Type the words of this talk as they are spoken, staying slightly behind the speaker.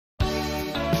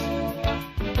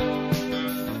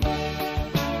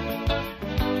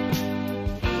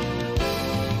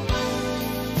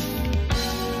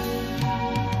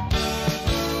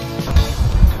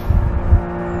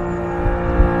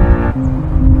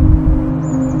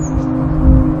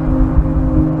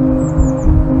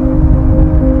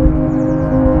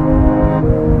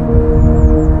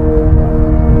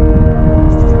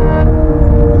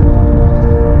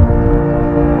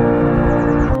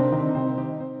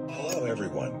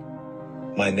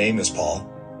everyone. My name is Paul,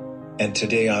 and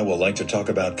today I would like to talk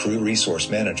about crew resource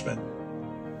management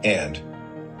and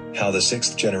how the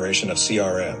sixth generation of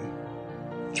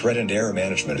CRM, threat and error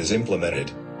management, is implemented.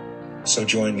 So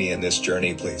join me in this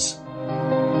journey, please.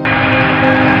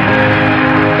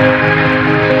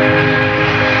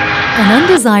 An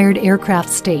undesired aircraft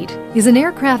state is an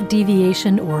aircraft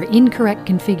deviation or incorrect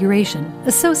configuration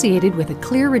associated with a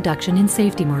clear reduction in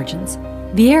safety margins.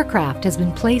 The aircraft has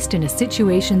been placed in a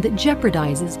situation that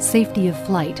jeopardizes safety of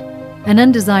flight. An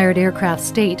undesired aircraft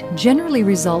state generally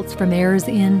results from errors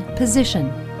in position,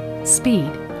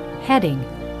 speed, heading,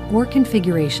 or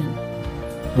configuration.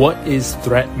 What is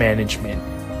threat management?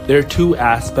 There are two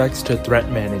aspects to threat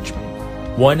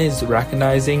management. One is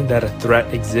recognizing that a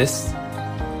threat exists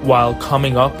while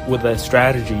coming up with a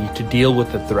strategy to deal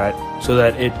with the threat so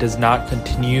that it does not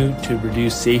continue to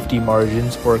reduce safety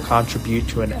margins or contribute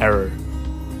to an error.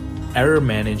 Error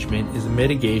management is a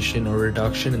mitigation or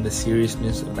reduction in the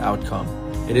seriousness of outcome.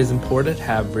 It is important to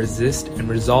have resist and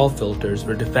resolve filters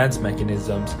or defense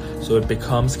mechanisms so it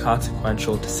becomes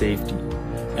consequential to safety.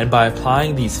 And by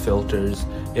applying these filters,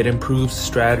 it improves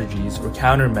strategies or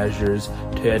countermeasures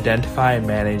to identify and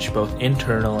manage both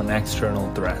internal and external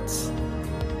threats.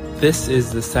 This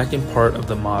is the second part of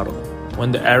the model.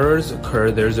 When the errors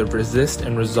occur, there's a resist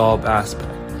and resolve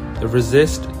aspect. The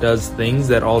resist does things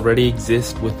that already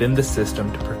exist within the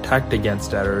system to protect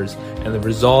against errors, and the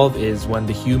resolve is when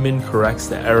the human corrects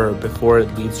the error before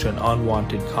it leads to an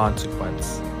unwanted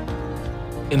consequence.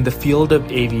 In the field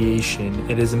of aviation,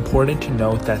 it is important to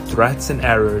note that threats and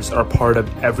errors are part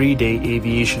of everyday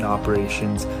aviation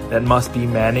operations that must be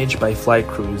managed by flight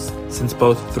crews, since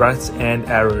both threats and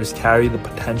errors carry the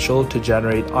potential to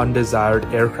generate undesired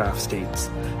aircraft states,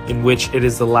 in which it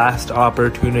is the last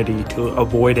opportunity to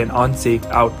avoid an unsafe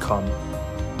outcome.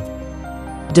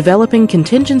 Developing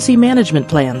contingency management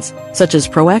plans, such as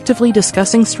proactively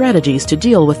discussing strategies to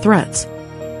deal with threats,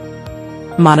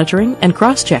 monitoring and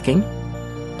cross-checking,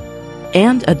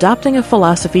 and adopting a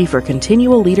philosophy for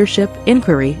continual leadership,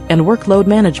 inquiry, and workload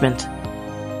management.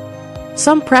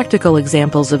 Some practical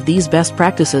examples of these best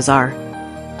practices are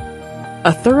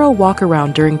a thorough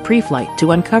walk-around during pre-flight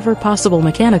to uncover possible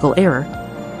mechanical error,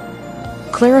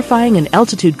 clarifying an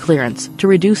altitude clearance to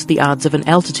reduce the odds of an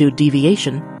altitude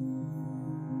deviation,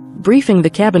 briefing the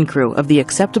cabin crew of the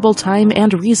acceptable time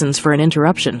and reasons for an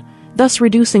interruption, thus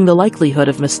reducing the likelihood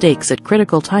of mistakes at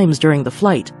critical times during the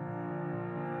flight,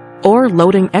 or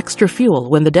loading extra fuel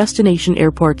when the destination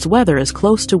airport's weather is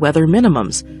close to weather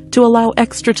minimums to allow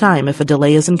extra time if a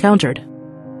delay is encountered.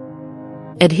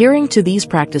 Adhering to these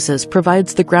practices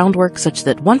provides the groundwork such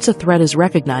that once a threat is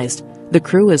recognized, the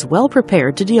crew is well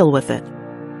prepared to deal with it.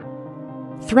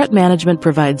 Threat management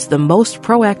provides the most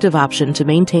proactive option to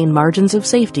maintain margins of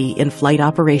safety in flight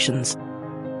operations.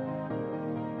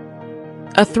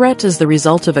 A threat is the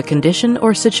result of a condition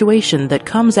or situation that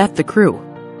comes at the crew,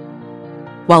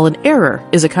 while an error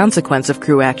is a consequence of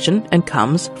crew action and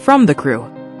comes from the crew.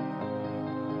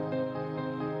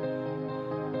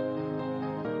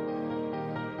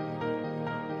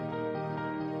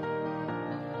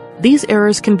 These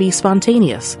errors can be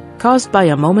spontaneous, caused by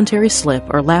a momentary slip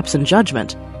or lapse in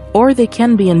judgment, or they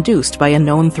can be induced by a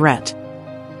known threat.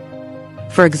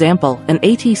 For example, an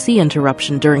ATC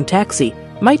interruption during taxi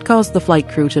might cause the flight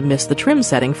crew to miss the trim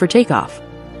setting for takeoff.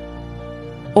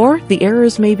 Or the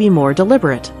errors may be more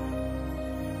deliberate.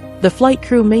 The flight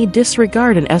crew may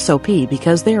disregard an SOP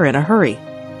because they are in a hurry.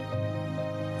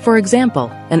 For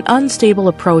example, an unstable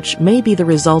approach may be the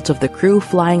result of the crew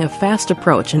flying a fast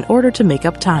approach in order to make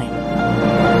up time.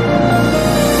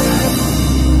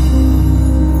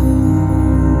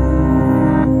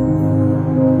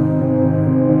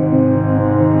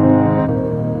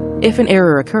 If an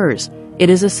error occurs, it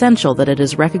is essential that it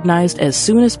is recognized as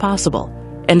soon as possible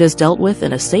and is dealt with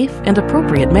in a safe and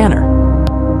appropriate manner.